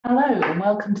Hello and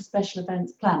welcome to Special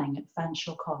Events Planning at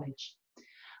Fanshawe College.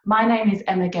 My name is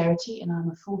Emma Geraghty and I'm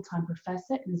a full-time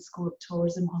professor in the School of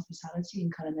Tourism, Hospitality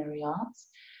and Culinary Arts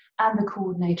and the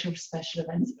coordinator of Special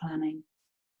Events Planning.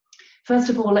 First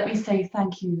of all, let me say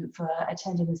thank you for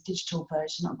attending this digital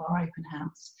version of our open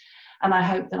house, and I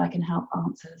hope that I can help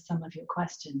answer some of your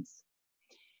questions.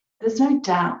 There's no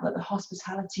doubt that the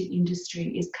hospitality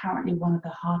industry is currently one of the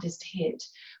hardest hit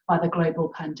by the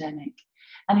global pandemic,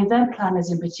 and event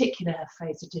planners in particular have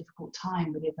faced a difficult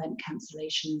time with event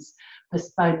cancellations,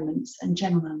 postponements, and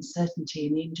general uncertainty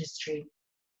in the industry.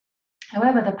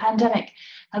 However, the pandemic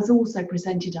has also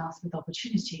presented us with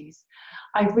opportunities.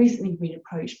 I've recently been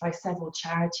approached by several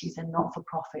charities and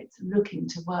not-for-profits looking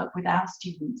to work with our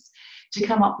students to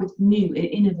come up with new and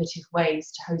innovative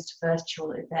ways to host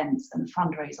virtual events and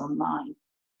fundraise online.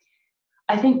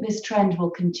 I think this trend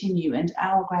will continue, and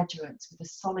our graduates with a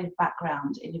solid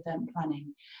background in event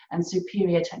planning and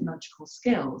superior technological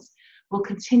skills will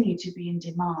continue to be in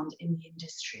demand in the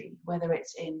industry, whether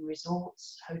it's in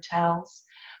resorts, hotels,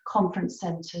 conference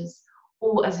centres,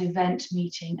 or as event,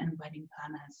 meeting and wedding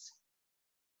planners.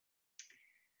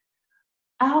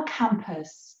 Our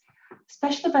campus,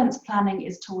 special events planning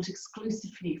is taught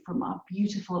exclusively from our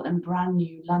beautiful and brand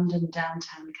new London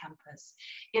downtown campus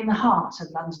in the heart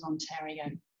of London, Ontario.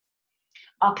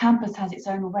 Our campus has its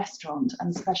own restaurant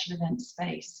and special event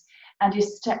space and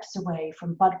is steps away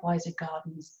from Budweiser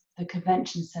Gardens, the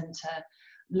convention centre,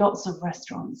 lots of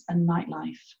restaurants and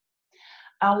nightlife.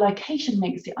 Our location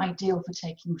makes it ideal for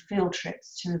taking field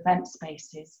trips to event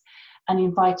spaces and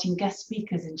inviting guest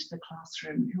speakers into the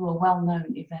classroom who are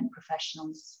well-known event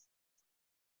professionals.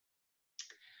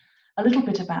 A little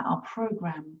bit about our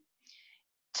programme.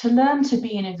 To learn to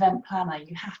be an event planner,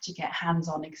 you have to get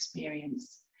hands-on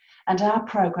experience, and our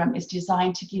programme is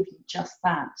designed to give you just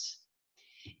that.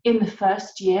 In the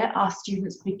first year, our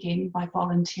students begin by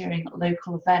volunteering at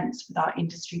local events with our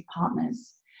industry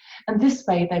partners. And this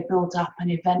way they build up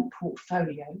an event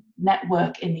portfolio,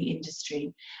 network in the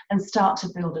industry, and start to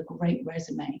build a great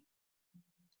resume.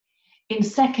 In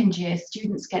second year,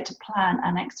 students get to plan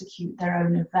and execute their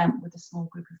own event with a small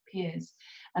group of peers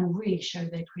and really show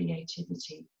their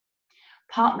creativity.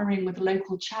 Partnering with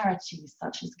local charities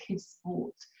such as Kids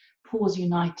Sport, Paws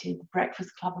United,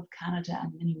 Breakfast Club of Canada,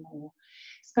 and many more,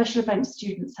 special events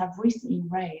students have recently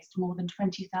raised more than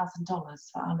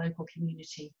 $20,000 for our local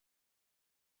community.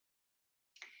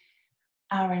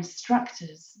 Our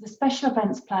instructors, the special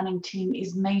events planning team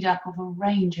is made up of a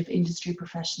range of industry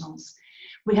professionals.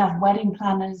 We have wedding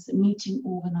planners, meeting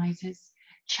organisers,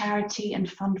 charity and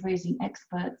fundraising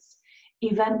experts,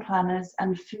 event planners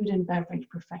and food and beverage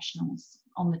professionals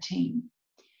on the team.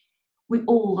 We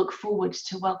all look forward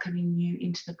to welcoming you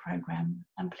into the programme,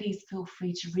 and please feel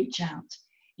free to reach out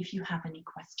if you have any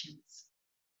questions.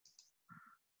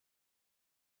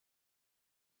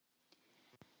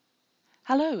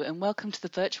 Hello and welcome to the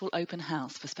virtual open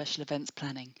house for special events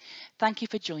planning. Thank you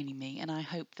for joining me, and I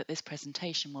hope that this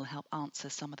presentation will help answer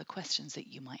some of the questions that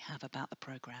you might have about the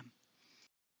programme.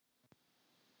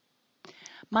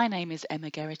 My name is Emma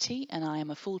Geraghty and I am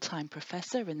a full-time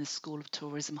professor in the School of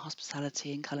Tourism,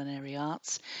 Hospitality and Culinary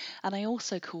Arts, and I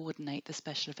also coordinate the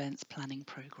special events planning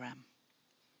programme.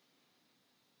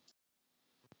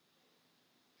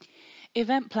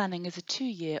 Event planning is a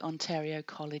 2-year Ontario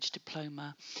College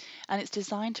diploma, and it's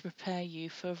designed to prepare you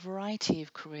for a variety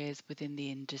of careers within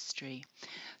the industry.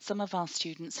 Some of our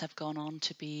students have gone on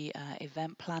to be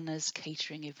event planners,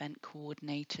 catering event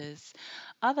coordinators.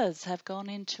 Others have gone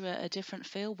into a different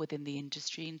field within the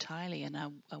industry entirely and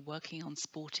are working on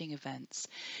sporting events.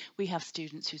 We have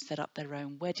students who set up their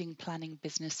own wedding planning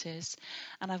businesses,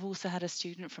 and I've also had a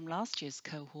student from last year's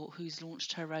cohort who's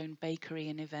launched her own bakery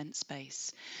and event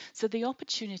space. So the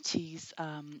opportunities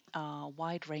are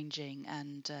wide-ranging,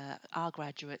 and our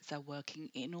graduates are working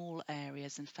in all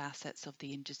areas and facets of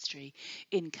the industry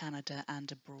in Canada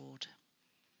and abroad.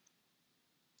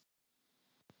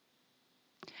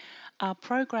 Our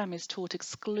programme is taught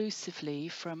exclusively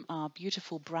from our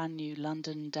beautiful brand new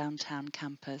London downtown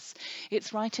campus.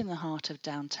 It's right in the heart of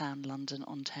downtown London,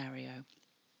 Ontario.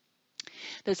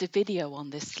 There's a video on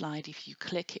this slide. If you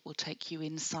click, it will take you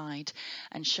inside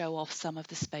and show off some of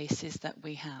the spaces that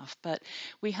we have. But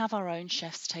we have our own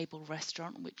chef's table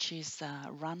restaurant, which is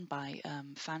run by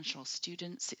Fanshawe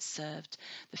students. It's served,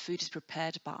 the food is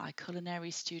prepared by our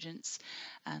culinary students,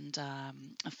 and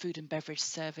food and beverage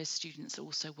service students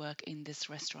also work in this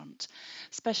restaurant.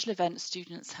 Special event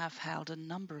students have held a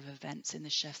number of events in the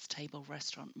chef's table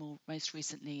restaurant. Most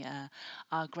recently,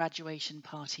 our graduation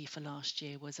party for last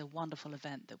year was a wonderful wonderful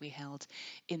event that we held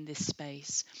in this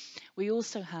space. We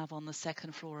also have on the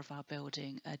second floor of our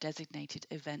building a designated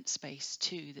event space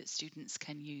too that students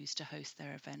can use to host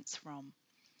their events from.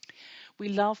 We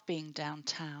love being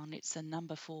downtown. It's a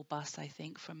number 4 bus, I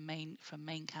think, from main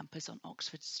campus on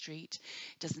Oxford Street.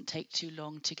 It doesn't take too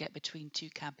long to get between two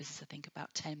campuses, I think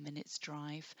about 10 minutes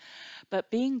drive.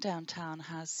 But being downtown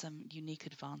has some unique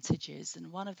advantages,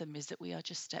 and one of them is that we are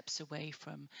just steps away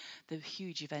from the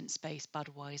huge event space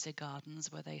Budweiser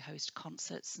Gardens, where they host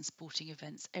concerts and sporting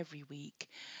events every week.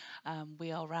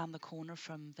 We are around the corner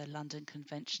from the London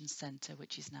Convention Centre,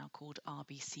 which is now called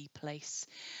RBC Place.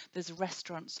 There's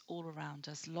restaurants all around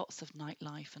us, lots of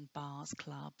nightlife and bars,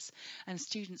 clubs, and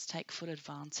students take full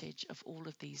advantage of all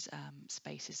of these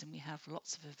spaces, and we have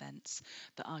lots of events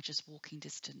that are just walking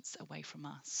distance away from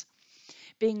us.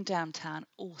 Being downtown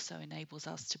also enables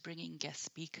us to bring in guest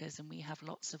speakers, and we have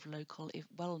lots of local,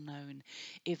 well-known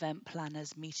event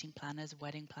planners, meeting planners,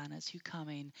 wedding planners who come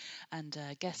in and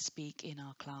guest speak in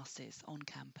our classes on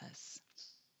campus.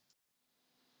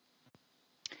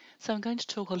 So I'm going to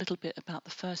talk a little bit about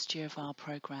the first year of our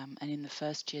programme, and in the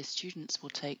first year students will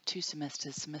take 2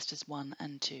 semesters, semesters 1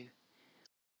 and 2.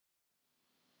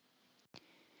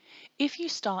 If you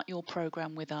start your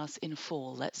programme with us in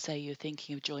fall, let's say you're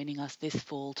thinking of joining us this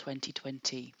fall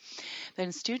 2020,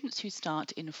 then students who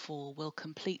start in fall will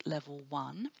complete level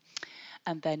 1,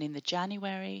 and then in the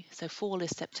January, so fall is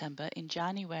September, in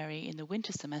January in the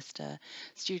winter semester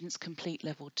students complete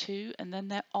level 2, and then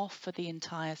they're off for the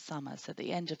entire summer. So at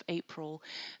the end of April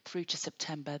through to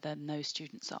September, then those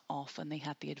students are off and they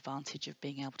have the advantage of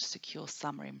being able to secure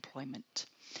summer employment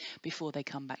before they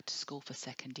come back to school for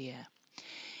second year.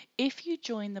 If you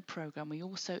join the programme, we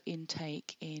also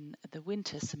intake in the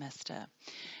winter semester.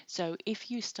 So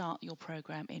if you start your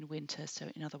programme in winter, so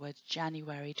in other words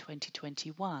January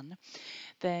 2021,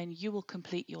 then you will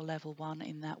complete your level 1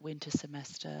 in that winter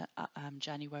semester,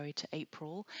 January to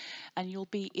April, and you'll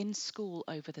be in school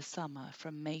over the summer.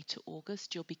 From May to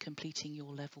August, you'll be completing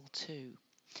your level 2.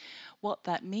 What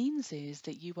that means is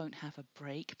that you won't have a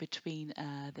break between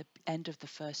the end of the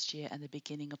first year and the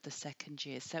beginning of the second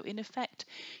year. So in effect,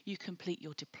 you complete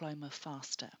your diploma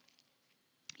faster.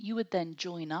 You would then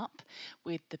join up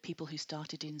with the people who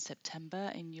started in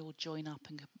September, and you'll join up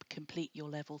and complete your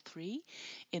level 3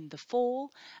 in the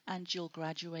fall, and you'll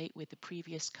graduate with the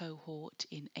previous cohort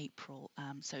in April.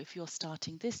 So if you're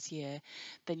starting this year,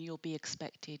 then you'll be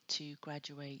expected to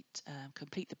graduate,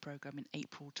 complete the program in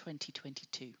April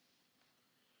 2022.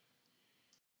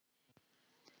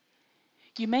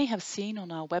 You may have seen on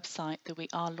our website that we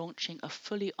are launching a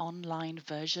fully online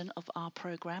version of our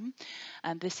program,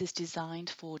 and this is designed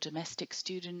for domestic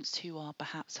students who are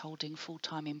perhaps holding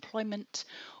full-time employment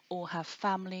or have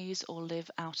families or live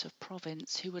out of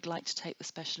province who would like to take the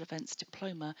special events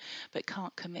diploma but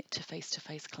can't commit to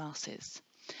face-to-face classes.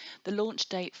 The launch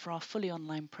date for our fully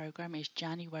online program is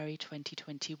January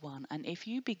 2021, and if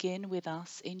you begin with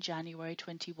us in January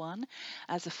 21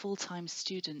 as a full-time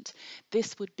student,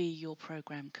 this would be your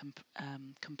program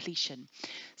completion.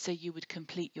 So you would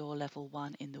complete your level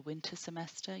 1 in the winter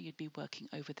semester, you'd be working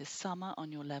over the summer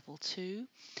on your level 2,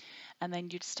 and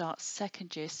then you'd start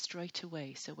second year straight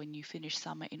away. So when you finish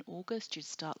summer in August, you'd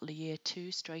start year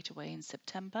 2 straight away in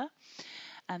September,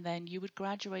 and then you would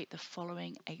graduate the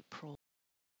following April.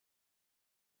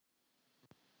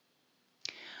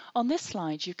 On this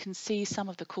slide, you can see some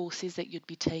of the courses that you'd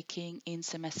be taking in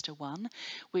semester 1,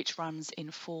 which runs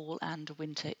in fall and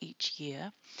winter each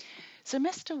year.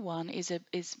 Semester 1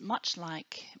 is much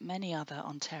like many other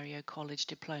Ontario College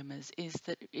diplomas, is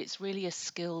that it's really a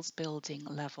skills building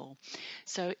level,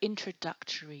 so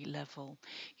introductory level.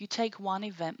 You take one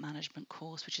event management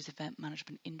course, which is event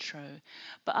management intro,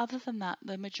 but other than that,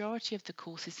 the majority of the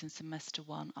courses in semester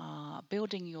 1 are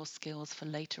building your skills for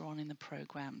later on in the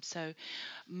program. So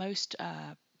most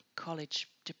college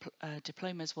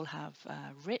diplomas will have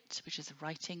RIT, which is a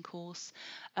writing course,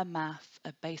 a math,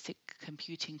 a basic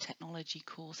computing technology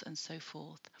course, and so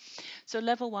forth. So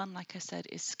level 1, like I said,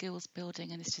 is skills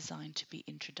building and is designed to be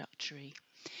introductory.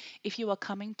 If you are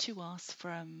coming to us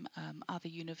from other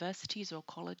universities or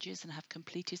colleges and have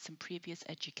completed some previous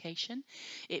education,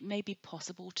 it may be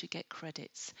possible to get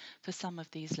credits for some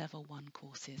of these level 1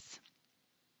 courses.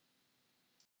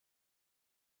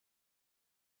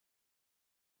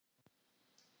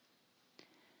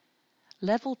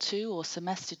 Level 2 or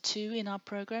semester 2 in our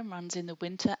program runs in the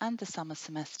winter and the summer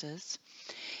semesters.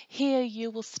 Here you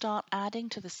will start adding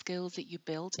to the skills that you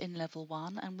built in level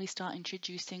 1, and we start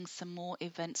introducing some more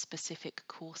event specific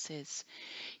courses.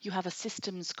 You have a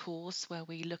systems course where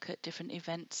we look at different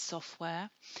event software.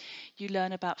 You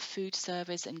learn about food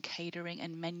service and catering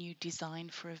and menu design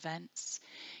for events.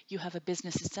 You have a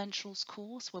business essentials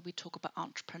course where we talk about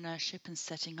entrepreneurship and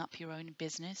setting up your own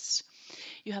business.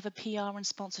 You have a PR and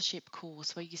sponsorship course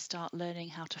where you start learning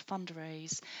how to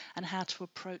fundraise and how to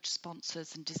approach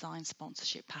sponsors and design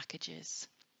sponsorship packages.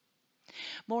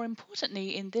 More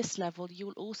importantly, in this level, you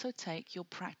will also take your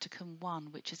Practicum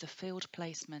 1, which is a field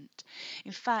placement.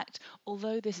 In fact,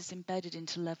 although this is embedded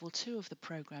into level 2 of the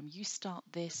program, you start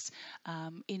this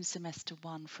in semester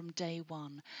 1 from day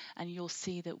 1, and you'll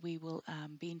see that we will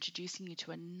be introducing you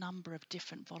to a number of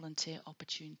different volunteer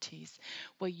opportunities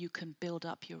where you can build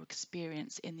up your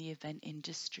experience in the event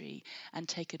industry and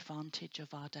take advantage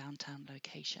of our downtown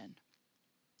location.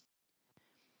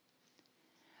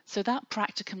 So that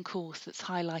practicum course that's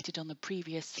highlighted on the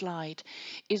previous slide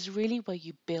is really where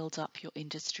you build up your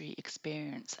industry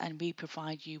experience, and we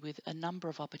provide you with a number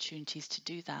of opportunities to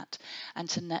do that and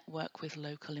to network with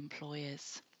local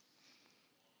employers.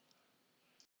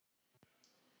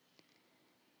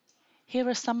 Here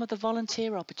are some of the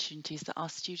volunteer opportunities that our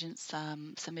students,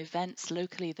 some events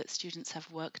locally that students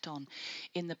have worked on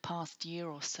in the past year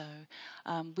or so.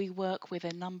 We work with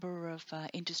a number of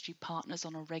industry partners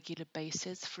on a regular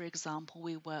basis. For example,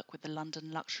 we work with the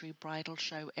London Luxury Bridal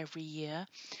Show every year.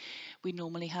 We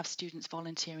normally have students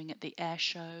volunteering at the air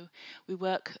show. We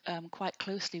work quite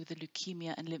closely with the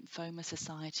Leukemia and Lymphoma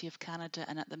Society of Canada,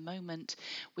 and at the moment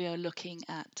we are looking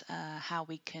at how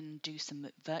we can do some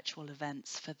virtual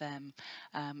events for them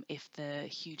if the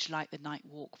huge Light the Night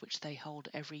walk, which they hold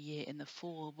every year in the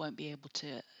fall, won't be able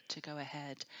to go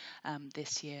ahead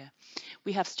this year.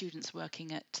 We have students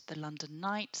working at the London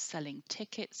Night selling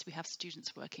tickets. We have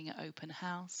students working at open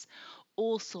house,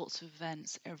 all sorts of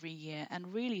events every year,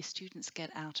 and really students get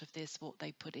out of this what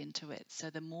they put into it. So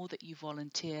the more that you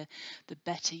volunteer, the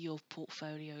better your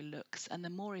portfolio looks and the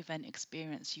more event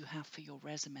experience you have for your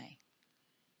resume.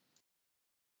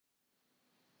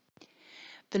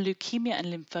 The Leukemia and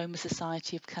Lymphoma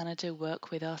Society of Canada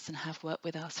work with us and have worked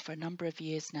with us for a number of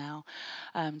years now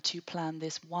to plan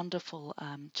this wonderful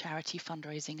charity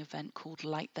fundraising event called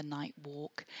Light the Night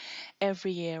Walk.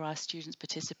 Every year our students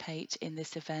participate in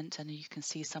this event, and you can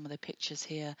see some of the pictures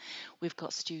here. We've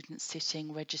got students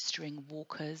sitting, registering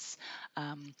walkers.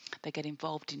 They get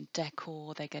involved in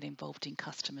decor, they get involved in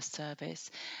customer service.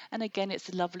 And again, it's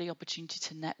a lovely opportunity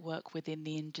to network within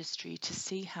the industry to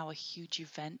see how a huge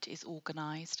event is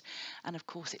organised. And of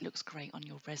course, it looks great on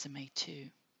your resume too.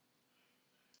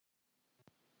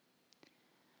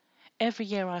 Every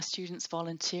year our students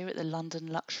volunteer at the London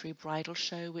Luxury Bridal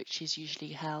Show, which is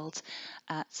usually held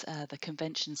at the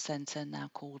convention centre, now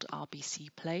called RBC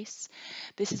Place.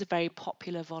 This is a very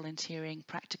popular volunteering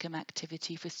practicum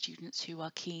activity for students who are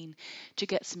keen to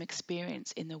get some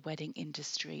experience in the wedding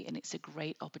industry, and it's a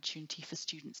great opportunity for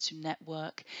students to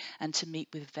network and to meet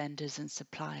with vendors and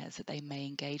suppliers that they may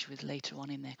engage with later on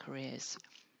in their careers.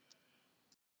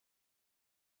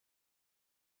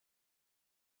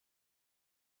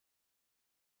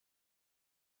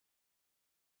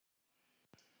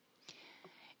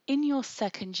 In your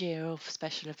second year of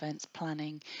special events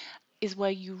planning is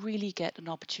where you really get an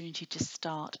opportunity to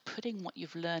start putting what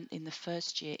you've learned in the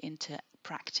first year into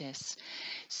practice.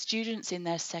 Students in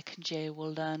their second year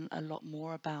will learn a lot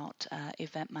more about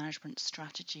event management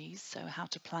strategies, so how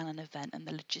to plan an event and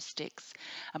the logistics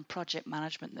and project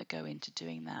management that go into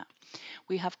doing that.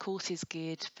 We have courses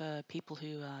geared for people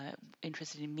who are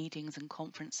interested in meetings and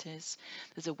conferences.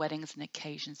 There's a weddings and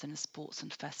occasions and a sports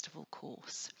and festival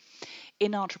course.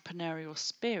 In entrepreneurial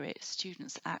spirit,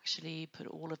 students actually put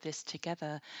all of this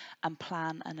together and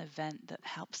plan an event that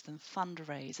helps them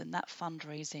fundraise, and that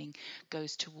fundraising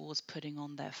goes towards putting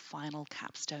on their final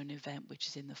capstone event, which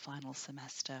is in the final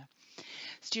semester.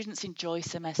 Students enjoy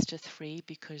semester 3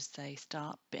 because they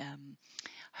start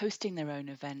hosting their own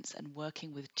events and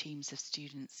working with teams of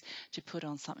students to put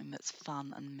on something that's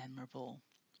fun and memorable.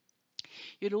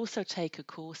 You'll also take a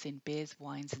course in beers,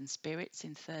 wines and spirits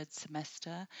in third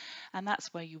semester, and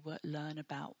that's where you learn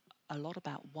about a lot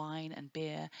about wine and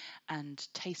beer and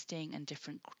tasting and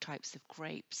different types of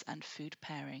grapes and food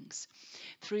pairings.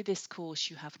 Through this course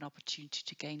you have an opportunity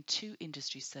to gain 2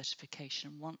 industry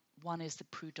certification. One is the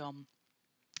Prud'homme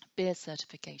beer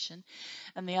certification,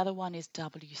 and the other one is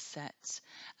WSET,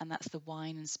 and that's the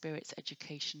Wine and Spirits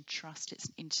Education Trust. It's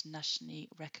an internationally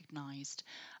recognized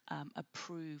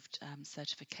approved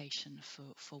certification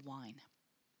for wine.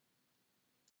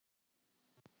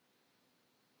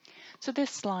 So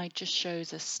this slide just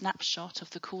shows a snapshot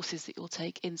of the courses that you'll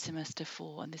take in semester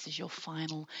 4, and this is your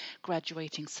final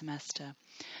graduating semester.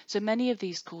 So many of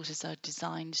these courses are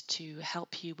designed to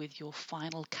help you with your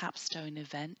final capstone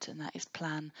event, and that is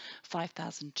Plan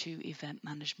 5002 Event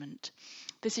Management.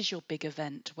 This is your big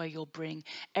event where you'll bring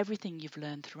everything you've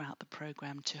learned throughout the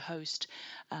program to host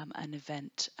an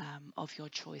event of your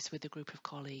choice with a group of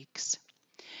colleagues.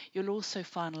 You'll also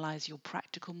finalise your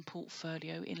practicum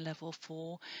portfolio in level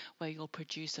 4, where you'll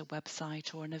produce a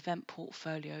website or an event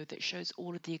portfolio that shows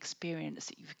all of the experience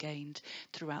that you've gained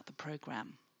throughout the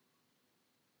programme.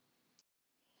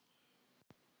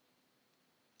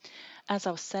 As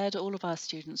I've said, all of our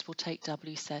students will take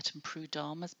WSET and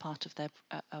Prud'Homme as part of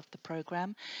the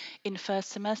programme. In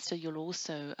first semester, you'll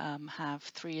also have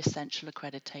 3 essential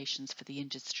accreditations for the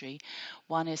industry.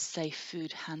 One is safe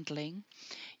food handling.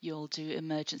 You'll do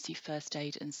emergency first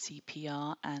aid and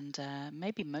CPR, and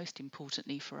maybe most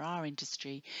importantly for our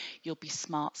industry, you'll be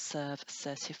Smart Serve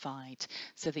certified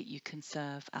so that you can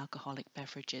serve alcoholic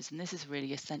beverages. And this is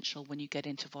really essential when you get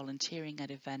into volunteering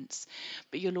at events,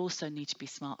 but you'll also need to be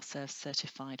Smart Serve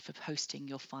certified for hosting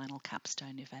your final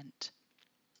capstone event.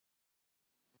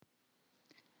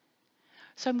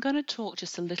 So I'm going to talk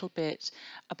just a little bit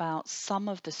about some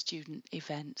of the student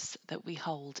events that we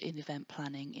hold in event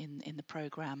planning in the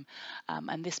programme,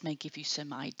 and this may give you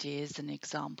some ideas and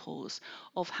examples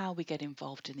of how we get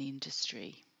involved in the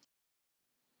industry.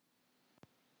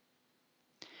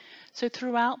 So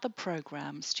throughout the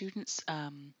programme, students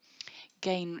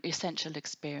gain essential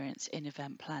experience in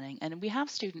event planning, and we have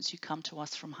students who come to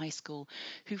us from high school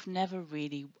who've never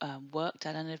really worked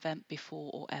at an event before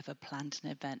or ever planned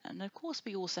an event, and of course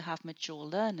we also have mature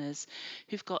learners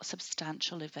who've got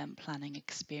substantial event planning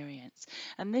experience,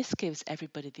 and this gives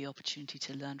everybody the opportunity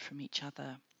to learn from each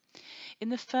other. In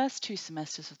the first 2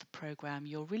 semesters of the programme,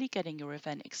 you're really getting your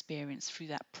event experience through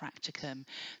that practicum,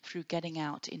 through getting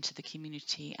out into the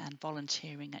community and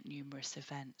volunteering at numerous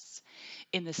events.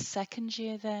 In the second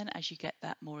year then, as you get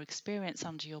that more experience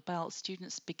under your belt,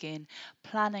 students begin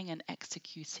planning and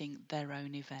executing their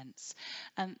own events.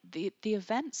 And the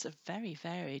events are very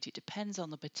varied. It depends on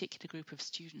the particular group of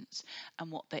students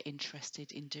and what they're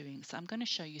interested in doing. So I'm going to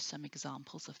show you some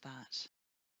examples of that.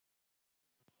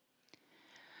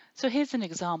 So here's an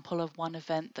example of one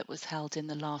event that was held in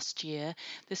the last year.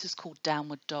 This was called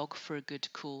Downward Dog for a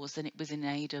Good Cause, and it was in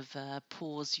aid of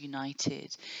Paws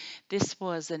United. This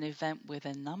was an event with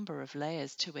a number of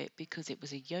layers to it because it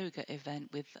was a yoga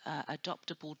event with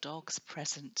adoptable dogs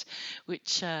present,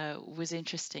 which was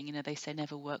interesting. You know, they say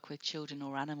never work with children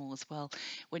or animals. Well,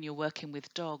 when you're working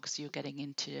with dogs, you're getting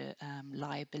into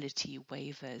liability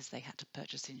waivers. They had to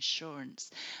purchase insurance.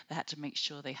 They had to make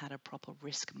sure they had a proper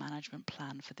risk management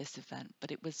plan for this event,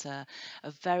 but it was a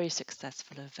very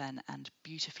successful event and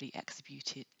beautifully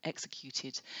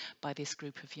executed by this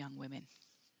group of young women.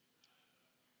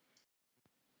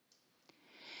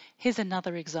 Here's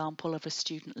another example of a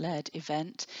student-led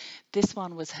event. This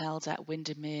one was held at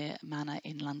Windermere Manor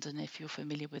in London. If you're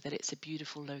familiar with it, it's a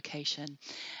beautiful location.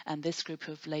 And this group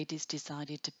of ladies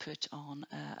decided to put on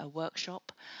a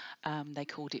workshop. They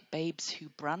called it Babes Who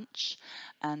Brunch,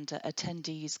 and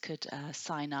attendees could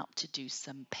sign up to do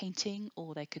some painting,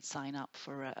 or they could sign up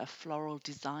for a floral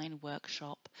design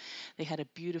workshop. They had a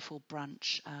beautiful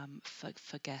brunch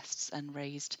for guests and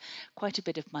raised quite a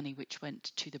bit of money, which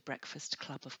went to the Breakfast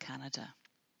Club of Canada.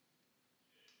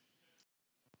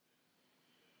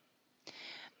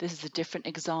 This is a different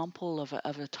example of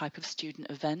a type of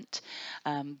student event.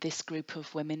 This group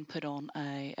of women put on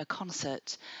a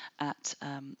concert at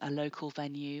a local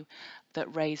venue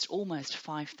that raised almost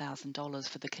 $5,000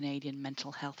 for the Canadian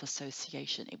Mental Health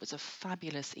Association. It was a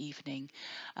fabulous evening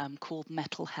called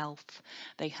Metal Health.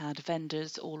 They had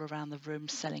vendors all around the room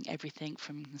selling everything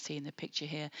from, you can see in the picture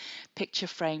here, picture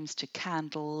frames to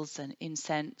candles and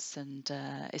incense and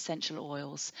essential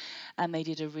oils. And they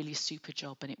did a really super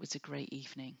job, and it was a great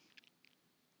evening.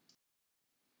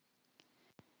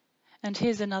 And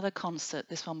here's another concert.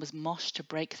 This one was Mosh to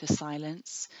Break the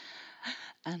Silence.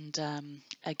 And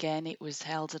again, it was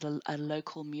held at a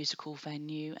local musical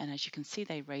venue. And as you can see,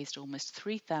 they raised almost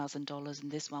 $3,000.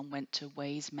 And this one went to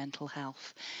Ways Mental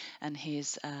Health. And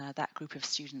here's that group of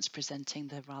students presenting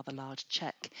the rather large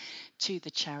cheque to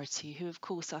the charity, who, of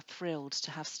course, are thrilled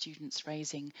to have students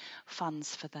raising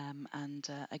funds for them. And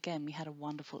again, we had a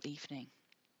wonderful evening.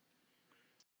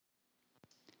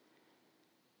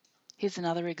 Here's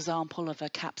another example of a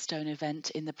capstone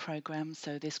event in the program.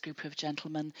 So this group of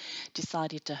gentlemen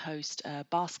decided to host a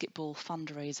basketball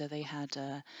fundraiser. They had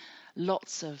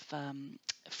lots of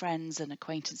friends and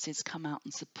acquaintances come out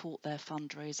and support their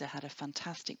fundraiser, had a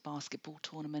fantastic basketball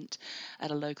tournament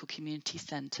at a local community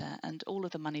centre, and all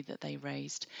of the money that they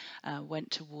raised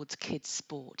went towards kids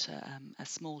sport, a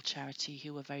small charity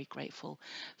who were very grateful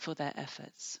for their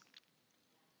efforts.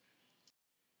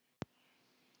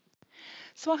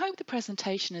 So I hope the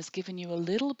presentation has given you a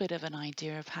little bit of an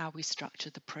idea of how we structure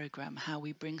the programme, how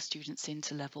we bring students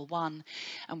into level 1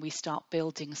 and we start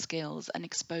building skills and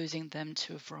exposing them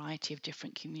to a variety of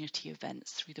different community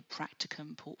events through the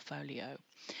practicum portfolio.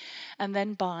 And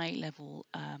then by level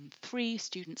 3,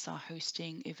 students are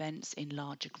hosting events in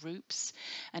larger groups.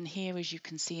 And here, as you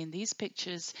can see in these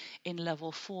pictures, in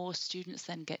level 4, students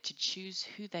then get to choose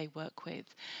who they work with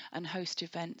and host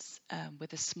events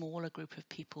with a smaller group of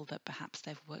people that perhaps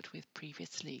they've worked with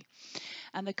previously.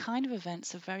 And the kind of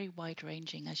events are very wide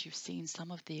ranging, as you've seen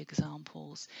some of the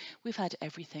examples. We've had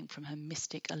everything from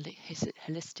holistic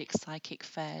psychic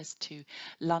fairs to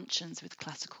luncheons with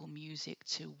classical music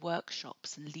to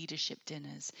workshops and leadership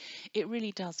dinners. It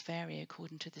really does vary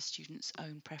according to the students'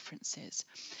 own preferences.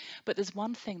 But there's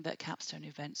one thing that capstone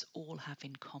events all have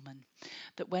in common,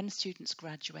 that when students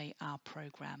graduate our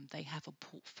programme, they have a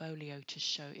portfolio to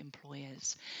show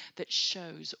employers that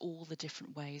shows all the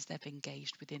different ways they've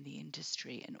engaged within the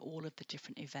industry and all of the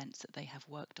different events that they have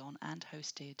worked on and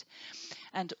hosted.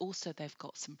 And also they've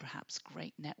got some perhaps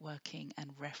great networking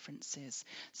and references.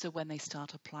 So when they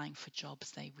start applying for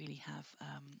jobs, they really have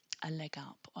a leg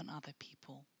up on other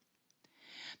people.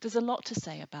 There's a lot to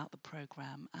say about the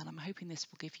programme, and I'm hoping this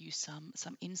will give you some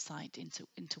insight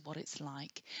into what it's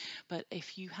like. But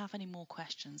if you have any more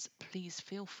questions, please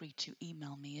feel free to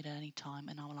email me at any time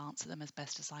and I will answer them as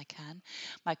best as I can.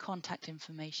 My contact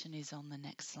information is on the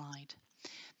next slide.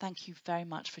 Thank you very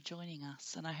much for joining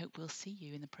us, and I hope we'll see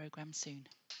you in the programme soon.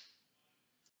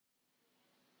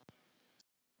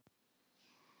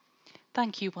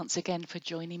 Thank you once again for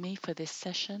joining me for this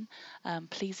session.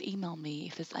 Please email me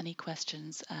if there's any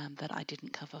questions that I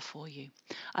didn't cover for you.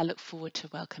 I look forward to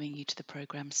welcoming you to the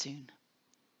programme soon.